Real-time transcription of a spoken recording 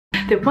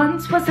There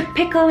once was a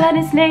pickle and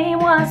his name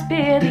was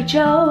Billy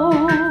Joe.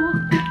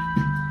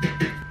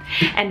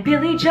 And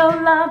Billy Joe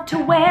loved to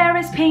wear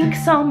his pink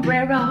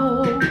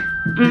sombrero.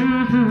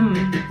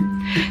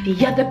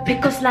 The other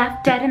pickles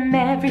laughed at him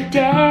every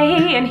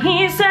day, and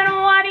he said,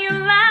 "Why do you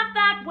laugh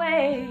that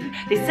way?"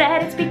 They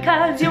said, "It's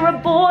because you're a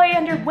boy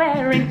and you're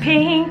wearing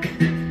pink."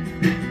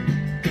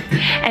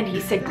 And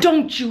he said,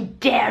 "Don't you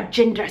dare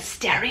gender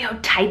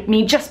stereotype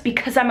me. Just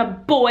because I'm a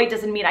boy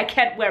doesn't mean I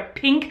can't wear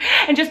pink.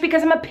 And just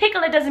because I'm a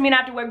pickle, it doesn't mean I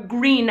have to wear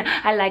green.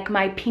 I like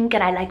my pink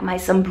and I like my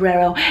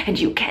sombrero, and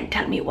you can't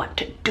tell me what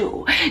to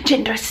do.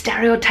 Gender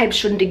stereotypes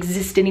shouldn't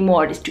exist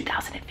anymore. It is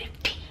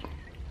 2015.